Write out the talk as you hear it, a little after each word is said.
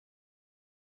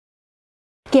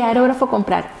¿Qué aerógrafo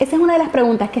comprar? Esa es una de las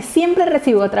preguntas que siempre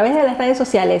recibo a través de las redes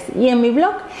sociales y en mi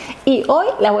blog, y hoy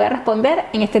la voy a responder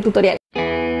en este tutorial.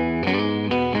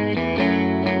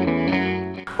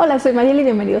 Hola, soy Marielly y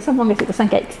bienvenidos a Ponquecitos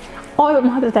and Cakes. Hoy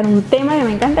vamos a tratar un tema que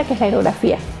me encanta, que es la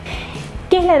aerografía.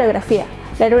 ¿Qué es la aerografía?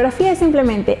 La aerografía es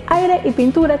simplemente aire y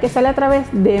pintura que sale a través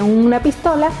de una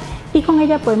pistola y con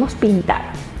ella podemos pintar.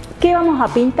 ¿Qué vamos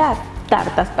a pintar?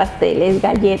 Tartas, pasteles,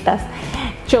 galletas,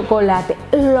 chocolate,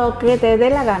 lo que te dé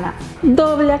la gana.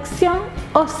 ¿Doble acción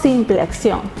o simple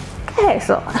acción? ¿Qué es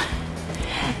eso?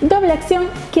 Doble acción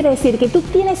quiere decir que tú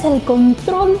tienes el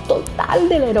control total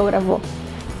del aerógrafo.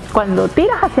 Cuando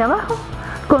tiras hacia abajo,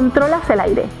 controlas el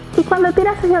aire. Y cuando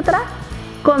tiras hacia atrás,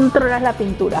 controlas la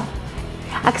pintura.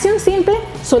 Acción simple,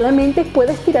 solamente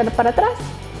puedes tirar para atrás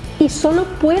y solo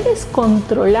puedes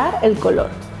controlar el color.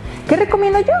 ¿Qué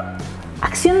recomiendo yo?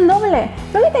 Acción doble,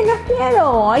 no le tengas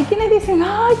miedo. Hay quienes dicen,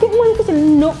 ay, que es muy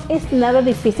difícil. No es nada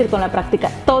difícil con la práctica.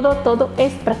 Todo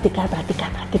es practicar,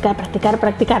 practicar, practicar, practicar,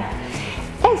 practicar.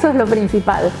 Eso es lo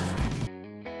principal.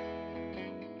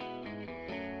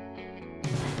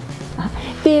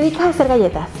 Te dedicas a hacer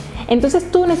galletas. Entonces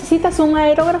tú necesitas un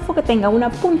aerógrafo que tenga una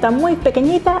punta muy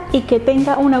pequeñita y que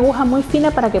tenga una aguja muy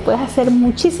fina para que puedas hacer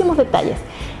muchísimos detalles.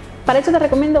 Para eso te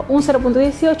recomiendo un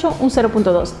 0.18, un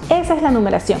 0.2. Esa es la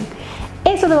numeración.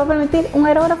 Eso te va a permitir un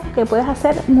aerógrafo que puedas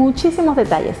hacer muchísimos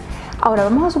detalles. Ahora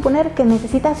vamos a suponer que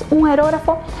necesitas un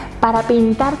aerógrafo para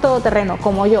pintar todo terreno,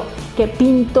 como yo, que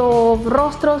pinto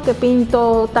rostros, que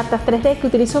pinto tartas 3D, que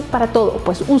utilizo para todo.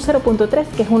 Pues un 0.3,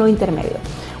 que es uno intermedio.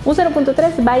 Un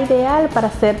 0.3 va ideal para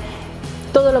hacer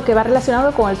todo lo que va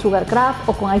relacionado con el sugar craft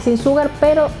o con icing sugar,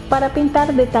 pero para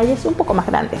pintar detalles un poco más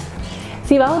grandes.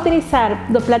 Si vas a utilizar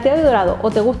plateado y dorado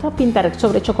o te gusta pintar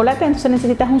sobre chocolate, entonces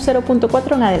necesitas un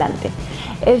 0.4 en adelante.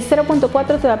 El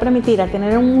 0.4 te va a permitir, al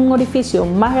tener un orificio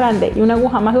más grande y una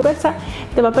aguja más gruesa,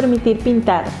 te va a permitir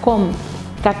pintar con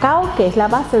cacao, que es la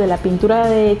base de la pintura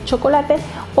de chocolate,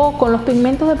 o con los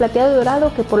pigmentos de plateado y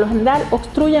dorado, que por lo general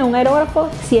obstruyen un aerógrafo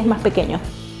si es más pequeño.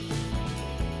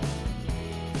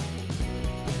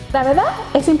 La verdad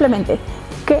es simplemente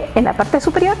que en la parte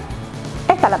superior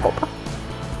está la copa.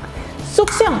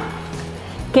 Succión,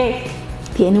 que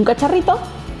tiene un cacharrito,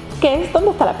 que es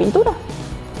donde está la pintura.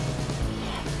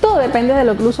 Todo depende del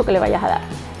uso que le vayas a dar.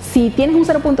 Si tienes un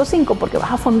 0.5 porque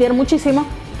vas a fondear muchísimo,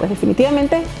 pues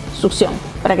definitivamente succión,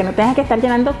 para que no tengas que estar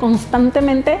llenando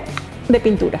constantemente de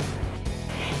pintura.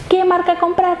 ¿Qué marca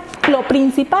comprar? Lo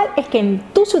principal es que en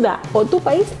tu ciudad o tu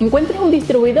país encuentres un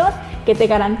distribuidor que te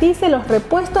garantice los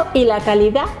repuestos y la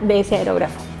calidad de ese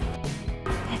aerógrafo.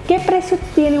 ¿Qué precio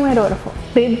tiene un aerógrafo?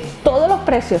 De todos los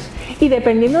precios, y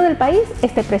dependiendo del país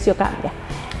este precio cambia.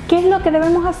 ¿Qué es lo que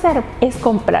debemos hacer? Es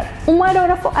comprar un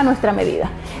aerógrafo a nuestra medida.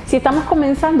 Si estamos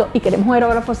comenzando y queremos un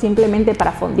aerógrafo simplemente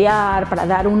para fondear, para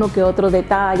dar uno que otro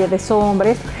detalle de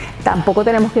sombras, tampoco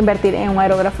tenemos que invertir en un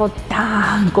aerógrafo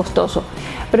tan costoso.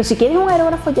 Pero si quieres un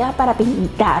aerógrafo ya para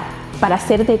pintar, para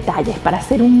hacer detalles, para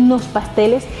hacer unos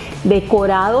pasteles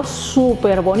decorados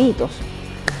súper bonitos,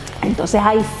 entonces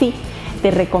ahí sí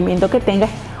te recomiendo que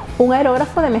tengas un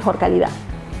aerógrafo de mejor calidad.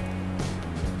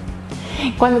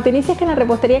 Cuando te inicies con la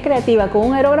repostería creativa con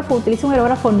un aerógrafo, utiliza un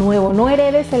aerógrafo nuevo. No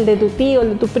heredes el de tu tío,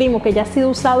 el de tu primo, que ya ha sido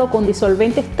usado con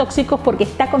disolventes tóxicos porque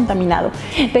está contaminado.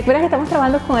 Recuerda que estamos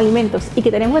trabajando con alimentos y que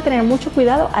tenemos que tener mucho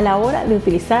cuidado a la hora de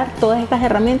utilizar todas estas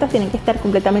herramientas. Tienen que estar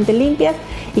completamente limpias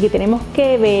y que tenemos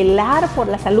que velar por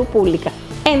la salud pública.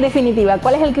 En definitiva,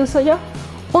 ¿cuál es el que uso yo?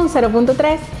 Un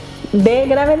 0.3 de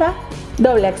gravedad,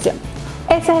 doble acción.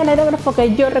 Ese es el aerógrafo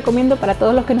que yo recomiendo para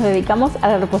todos los que nos dedicamos a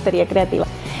la repostería creativa.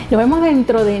 Nos vemos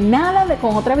dentro de nada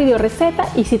con otra video receta,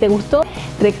 y si te gustó,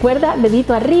 recuerda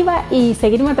dedito arriba y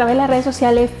seguirme a través de las redes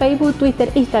sociales Facebook,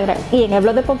 Twitter, Instagram y en el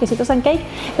blog de Ponquecitos and Cakes,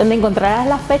 donde encontrarás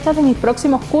las fechas de mis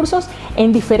próximos cursos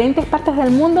en diferentes partes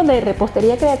del mundo de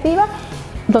repostería creativa,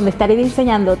 donde estaré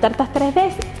diseñando tartas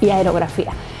 3D y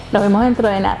aerografía. Nos vemos dentro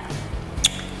de nada.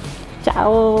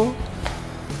 Chao.